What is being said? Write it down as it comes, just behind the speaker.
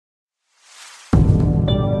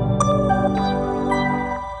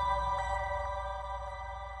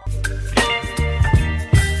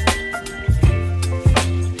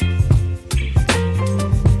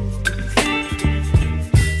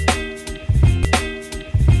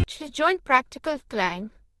joint practical clang.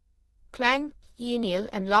 Clang, Yenneil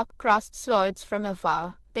and Locke crossed swords from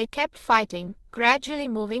afar. They kept fighting, gradually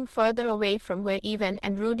moving further away from where Even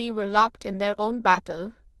and Rudy were locked in their own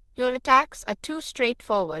battle. Your attacks are too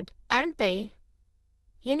straightforward, aren't they?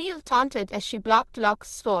 Yenneil taunted as she blocked Locke's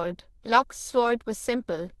sword. Locke's sword was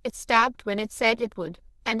simple, it stabbed when it said it would,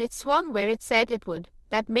 and it swung where it said it would.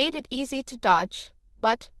 That made it easy to dodge.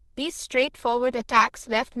 But these straightforward attacks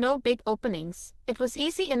left no big openings. It was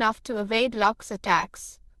easy enough to evade Locke's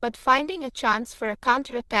attacks, but finding a chance for a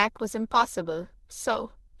counterattack was impossible.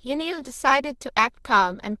 So, Yenneil decided to act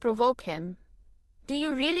calm and provoke him. Do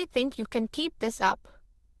you really think you can keep this up?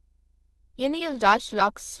 Yenneil dodged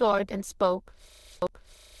Locke's sword and spoke.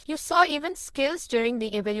 You saw Even's skills during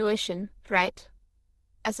the evaluation, right?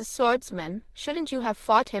 As a swordsman, shouldn't you have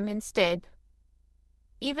fought him instead?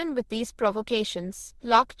 Even with these provocations,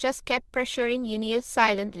 Locke just kept pressuring Yenneil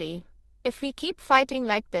silently. If we keep fighting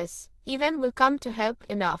like this, Even will come to help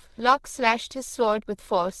enough. Locke slashed his sword with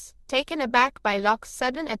force. Taken aback by Locke's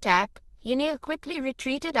sudden attack, Yenneil quickly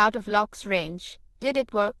retreated out of Locke's range. Did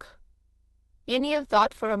it work? Yenneil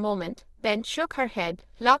thought for a moment, then shook her head.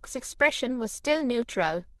 Locke's expression was still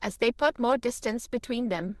neutral. As they put more distance between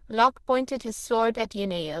them, Locke pointed his sword at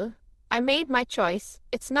Yenneil. I made my choice.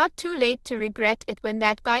 It's not too late to regret it when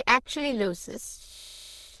that guy actually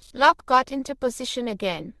loses. Locke got into position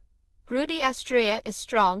again. Rudy Astrea is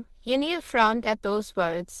strong. Yenneil frowned at those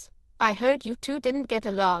words. I heard you two didn't get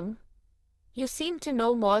along. You seem to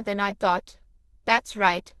know more than I thought. That's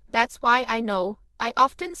right. That's why I know. I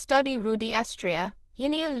often study Rudy Astrea.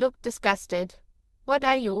 Yenneil looked disgusted. What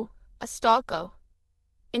are you? A stalker?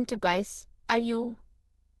 Into guys, are you?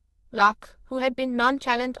 Locke, who had been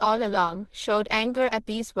nonchalant all along, showed anger at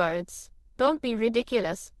these words. Don't be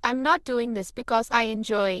ridiculous. I'm not doing this because I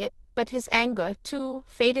enjoy it. But his anger, too,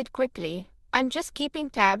 faded quickly. I'm just keeping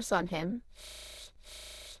tabs on him.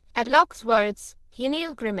 At Locke's words,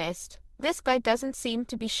 Yenneil grimaced. This guy doesn't seem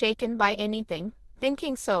to be shaken by anything.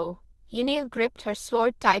 Thinking so, Yenneil gripped her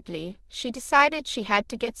sword tightly. She decided she had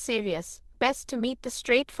to get serious. Best to meet the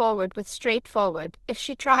straightforward with straightforward. If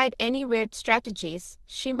she tried any weird strategies,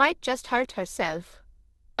 she might just hurt herself.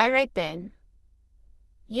 Alright then.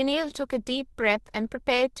 Yenneil took a deep breath and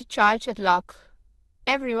prepared to charge at Locke.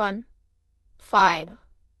 Everyone, fire.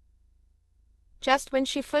 Just when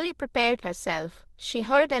she fully prepared herself, she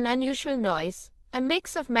heard an unusual noise, a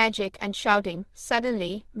mix of magic and shouting.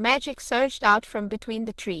 Suddenly, magic surged out from between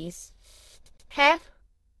the trees. Heh!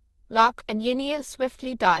 Locke and Yenneil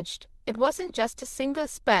swiftly dodged. It wasn't just a single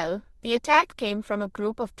spell. The attack came from a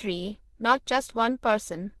group of 3, not just one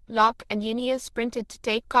person. Locke and Yenneil sprinted to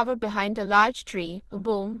take cover behind a large tree.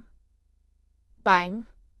 Boom! Bang!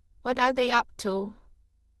 What are they up to?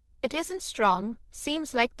 It isn't strong.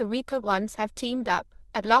 Seems like the weaker ones have teamed up.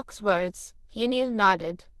 At Locke's words, Yenneil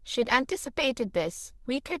nodded. She'd anticipated this.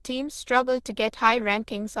 Weaker teams struggle to get high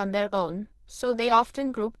rankings on their own, so they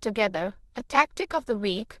often group together. A tactic of the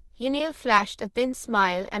weak. Yenneil flashed a thin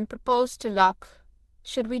smile and proposed to Locke.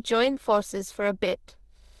 Should we join forces for a bit?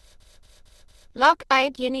 Locke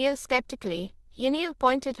eyed Yenneil skeptically. Yenneil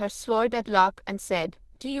pointed her sword at Locke and said,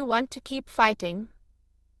 Do you want to keep fighting?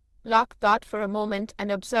 Locke thought for a moment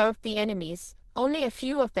and observed the enemies. Only a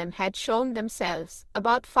few of them had shown themselves.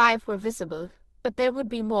 About 5 were visible. But there would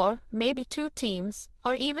be more, maybe 2 teams,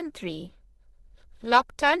 or even 3.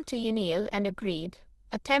 Locke turned to Yenneil and agreed.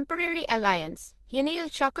 A temporary alliance.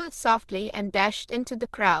 Yenneil chuckled softly and dashed into the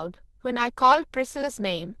crowd. When I called Priscilla's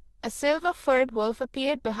name, a silver-furred wolf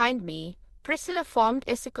appeared behind me. Priscilla formed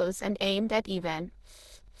icicles and aimed at Even.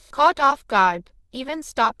 Caught off guard, Even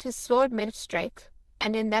stopped his sword mid-strike.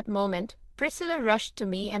 And in that moment, Priscilla rushed to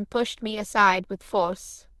me and pushed me aside with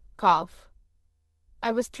force. Cough.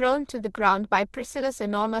 I was thrown to the ground by Priscilla's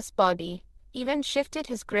enormous body. Even shifted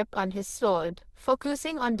his grip on his sword,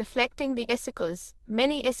 focusing on deflecting the icicles.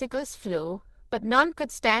 Many icicles flew, but none could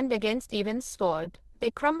stand against Even's sword. They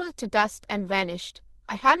crumbled to dust and vanished.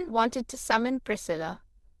 I hadn't wanted to summon Priscilla.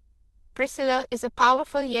 Priscilla is a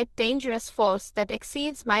powerful yet dangerous force that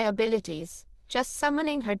exceeds my abilities. Just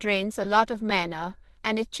summoning her drains a lot of mana,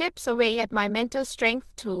 and it chips away at my mental strength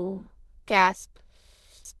too. Gasp.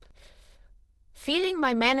 Feeling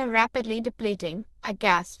my mana rapidly depleting, I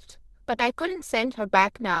gasped. But I couldn't send her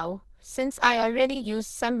back now. Since I already used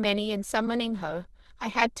some many in summoning her, I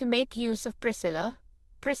had to make use of Priscilla.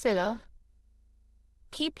 Priscilla.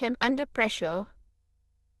 Keep him under pressure.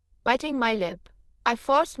 Biting my lip, I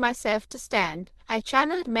forced myself to stand. I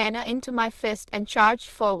channeled mana into my fist and charged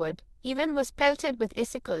forward. Even was pelted with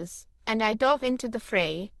icicles, and I dove into the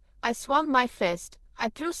fray. I swung my fist. I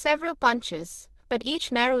threw several punches, but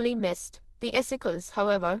each narrowly missed. The icicles,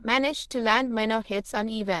 however, managed to land minor hits on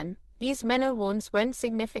Ivan. These minor wounds weren't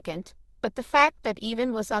significant, but the fact that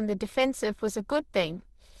Ivan was on the defensive was a good thing.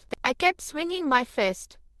 I kept swinging my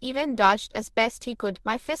fist. Ivan dodged as best he could.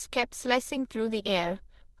 My fist kept slicing through the air.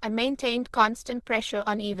 I maintained constant pressure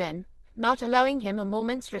on Ivan, not allowing him a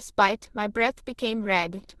moment's respite. My breath became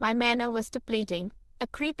ragged. My mana was depleting. A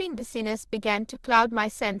creeping dizziness began to cloud my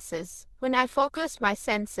senses. When I focused my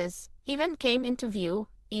senses, Ivan came into view.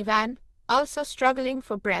 Ivan, also struggling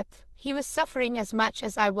for breath, he was suffering as much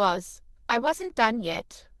as I was. I wasn't done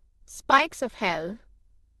yet. Spikes of hell.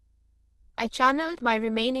 I channeled my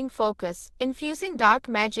remaining focus, infusing dark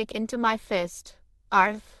magic into my fist.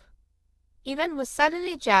 Arth. Ivan was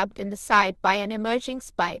suddenly jabbed in the side by an emerging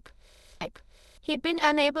spike. He'd been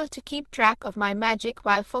unable to keep track of my magic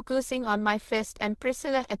while focusing on my fist and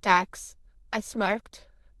Priscilla attacks. I smirked.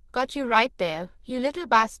 Got you right there, you little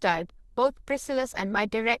bastard. Both Priscilla's and my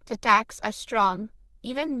direct attacks are strong.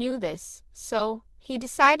 Ivan knew this, so he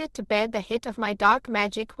decided to bear the hit of my dark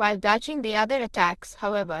magic while dodging the other attacks.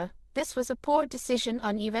 However, this was a poor decision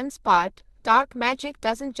on Ivan's part. Dark magic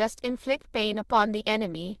doesn't just inflict pain upon the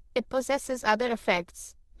enemy, it possesses other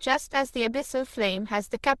effects. Just as the abyssal flame has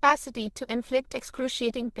the capacity to inflict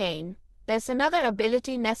excruciating pain, there's another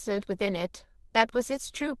ability nestled within it. That was its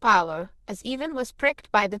true power. As Ivan was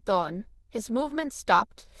pricked by the thorn, his movement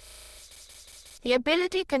stopped. The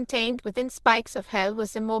ability contained within Spikes of Hell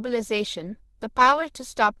was immobilization, the power to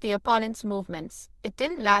stop the opponent's movements. It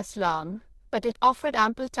didn't last long, but it offered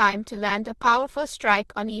ample time to land a powerful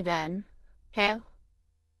strike on Ivan. Hell.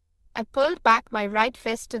 I pulled back my right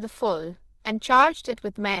fist to the full, and charged it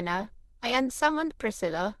with mana. I unsummoned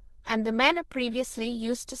Priscilla, and the mana previously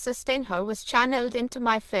used to sustain her was channeled into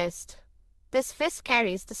my fist. This fist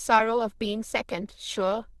carries the sorrow of being second.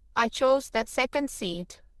 Sure, I chose that second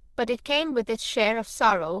seat, but it came with its share of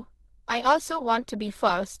sorrow. I also want to be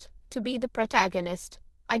first, to be the protagonist.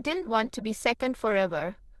 I didn't want to be second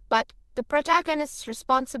forever, but the protagonist's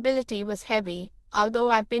responsibility was heavy. Although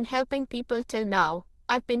I've been helping people till now,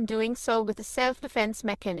 I've been doing so with a self-defense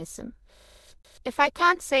mechanism. If I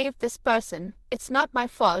can't save this person, it's not my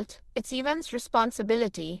fault, it's Ivan's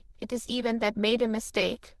responsibility. It is Ivan that made a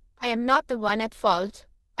mistake. I am not the one at fault.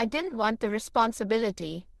 I didn't want the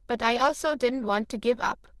responsibility, but I also didn't want to give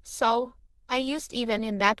up, so I used Ivan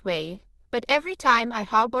in that way. But every time I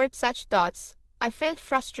harbored such thoughts, I felt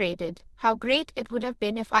frustrated. How great it would have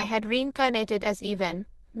been if I had reincarnated as Ivan,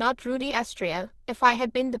 not Rudy Astriel, if I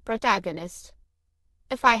had been the protagonist.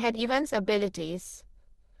 If I had Ivan's abilities.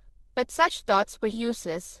 But such thoughts were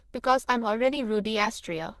useless, because I'm already Rudy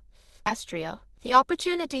Astriel. The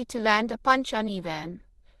opportunity to land a punch on Ivan.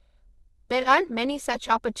 There aren't many such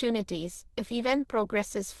opportunities. If Ivan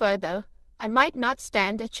progresses further, I might not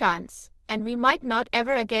stand a chance, and we might not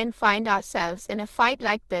ever again find ourselves in a fight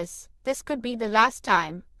like this. This could be the last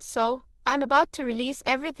time, so I'm about to release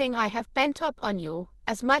everything I have pent up on you.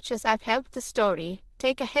 As much as I've helped the story,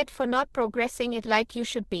 take a hit for not progressing it like you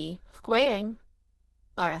should be. Squaring.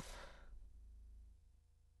 Earth.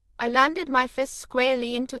 I landed my fist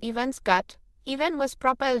squarely into Ivan's gut. Ivan was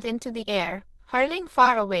propelled into the air, hurling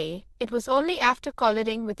far away. It was only after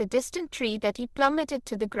colliding with a distant tree that he plummeted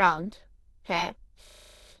to the ground. Heh.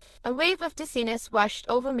 A wave of dizziness washed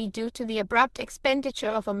over me due to the abrupt expenditure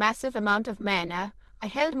of a massive amount of mana. I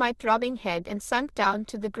held my throbbing head and sunk down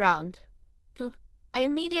to the ground. I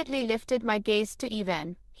immediately lifted my gaze to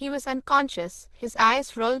Ivan. He was unconscious, his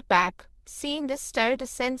eyes rolled back. Seeing this stirred a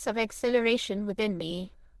sense of exhilaration within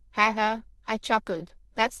me. Haha, I chuckled.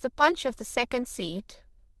 That's the punch of the second seat.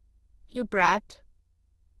 You brat.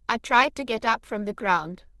 I tried to get up from the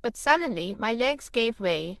ground, but suddenly my legs gave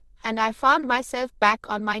way, and I found myself back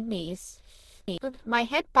on my knees. My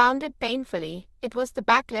head pounded painfully. It was the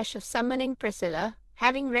backlash of summoning Priscilla.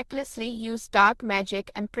 Having recklessly used dark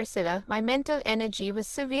magic and Priscilla, my mental energy was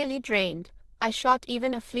severely drained. I shot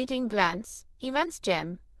even a fleeting glance. Ivan's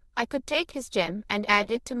gem. I could take his gem and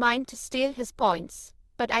add it to mine to steal his points.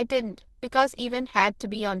 But I didn't, because Ivan had to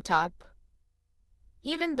be on top.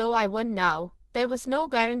 Even though I won now, there was no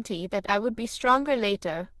guarantee that I would be stronger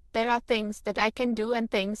later. There are things that I can do and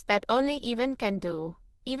things that only Ivan can do.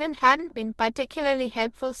 Ivan hadn't been particularly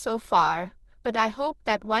helpful so far, but I hoped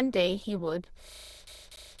that one day he would.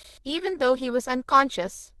 Even though he was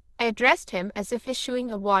unconscious, I addressed him as if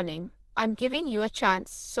issuing a warning. I'm giving you a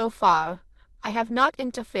chance. So far, I have not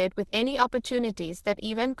interfered with any opportunities that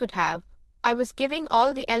Ivan could have. I was giving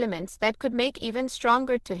all the elements that could make Ivan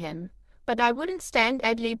stronger to him. But I wouldn't stand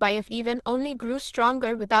idly by if Ivan only grew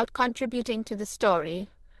stronger without contributing to the story.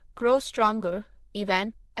 Grow stronger,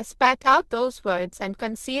 Ivan. I spat out those words and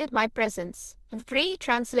concealed my presence. In 3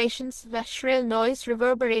 translations, the shrill noise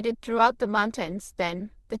reverberated throughout the mountains. Then,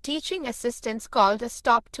 the teaching assistants called a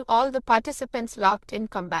stop to all the participants locked in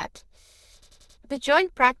combat. The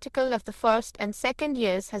joint practical of the first and second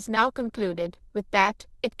years has now concluded. With that,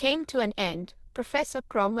 it came to an end. Professor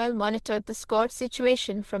Cromwell monitored the score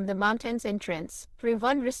situation from the mountain's entrance.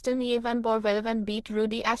 Rivon Ristonievan Borvelvan beat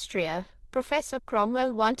Rudy Astria. Professor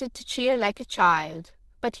Cromwell wanted to cheer like a child,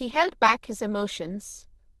 but he held back his emotions.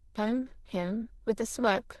 With a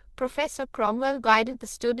smirk, Professor Cromwell guided the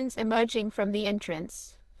students emerging from the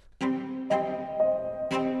entrance.